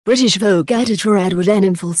British Vogue editor Edward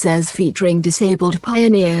Enninful says featuring disabled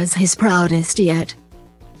pioneers his proudest yet.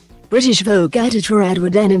 British Vogue editor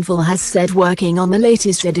Edward Enninful has said working on the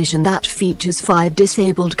latest edition that features 5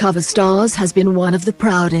 disabled cover stars has been one of the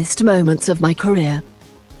proudest moments of my career.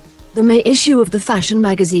 The May issue of the fashion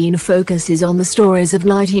magazine focuses on the stories of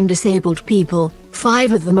 19 disabled people,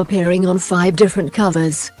 5 of them appearing on 5 different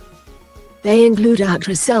covers. They include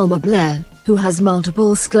actress Selma Blair, who has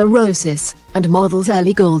multiple sclerosis, and models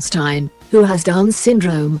Ellie Goldstein, who has Down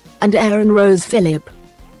syndrome, and Erin Rose Phillip.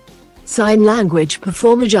 Sign language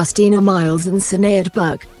performer Justina Miles and Sinead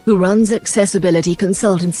Buck, who runs accessibility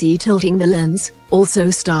consultancy Tilting the Lens, also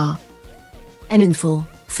star. Enninful,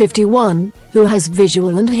 51, who has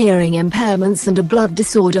visual and hearing impairments and a blood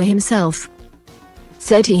disorder himself,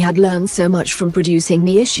 said he had learned so much from producing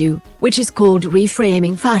the issue, which is called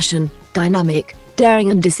Reframing Fashion, Dynamic, Daring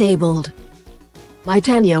and Disabled. My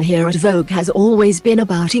tenure here at Vogue has always been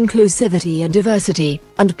about inclusivity and diversity,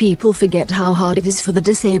 and people forget how hard it is for the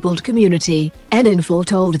disabled community, Enninful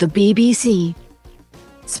told the BBC.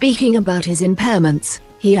 Speaking about his impairments,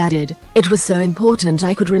 he added, "It was so important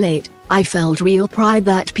I could relate. I felt real pride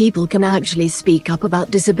that people can actually speak up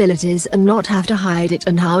about disabilities and not have to hide it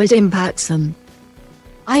and how it impacts them.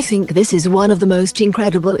 I think this is one of the most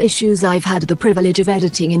incredible issues I've had the privilege of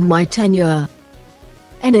editing in my tenure."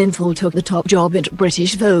 Enninful took the top job at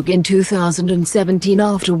British Vogue in 2017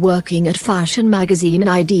 after working at fashion magazine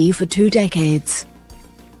ID for 2 decades.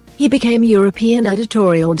 He became European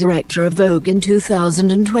editorial director of Vogue in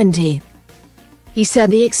 2020. He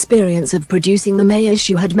said the experience of producing the May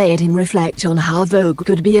issue had made him reflect on how Vogue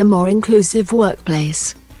could be a more inclusive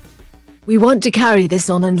workplace. "We want to carry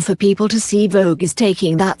this on and for people to see Vogue is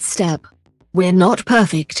taking that step. We're not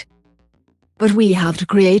perfect, but we have to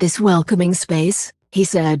create this welcoming space," he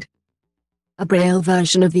said. A Braille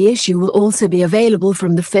version of the issue will also be available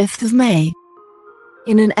from the 5th of May.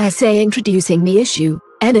 In an essay introducing the issue,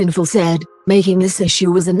 Enninful said, "Making this issue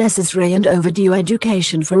was a necessary and overdue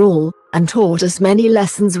education for all, and taught us many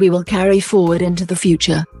lessons we will carry forward into the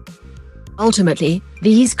future. Ultimately,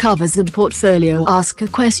 these covers and portfolio ask a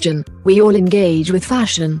question: we all engage with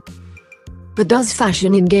fashion. But does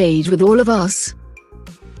fashion engage with all of us?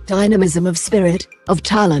 Dynamism of spirit, of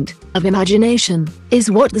talent, of imagination,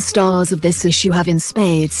 is what the stars of this issue have in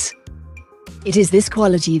spades. It is this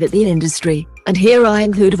quality that the industry, and here I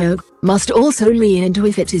include Vogue, must also lean into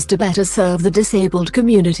if it is to better serve the disabled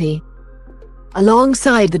community.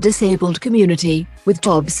 Alongside the disabled community, with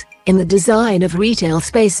jobs, in the design of retail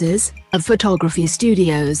spaces, of photography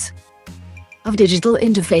studios, of digital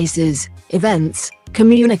interfaces, events,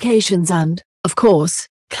 communications and, of course,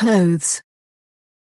 clothes."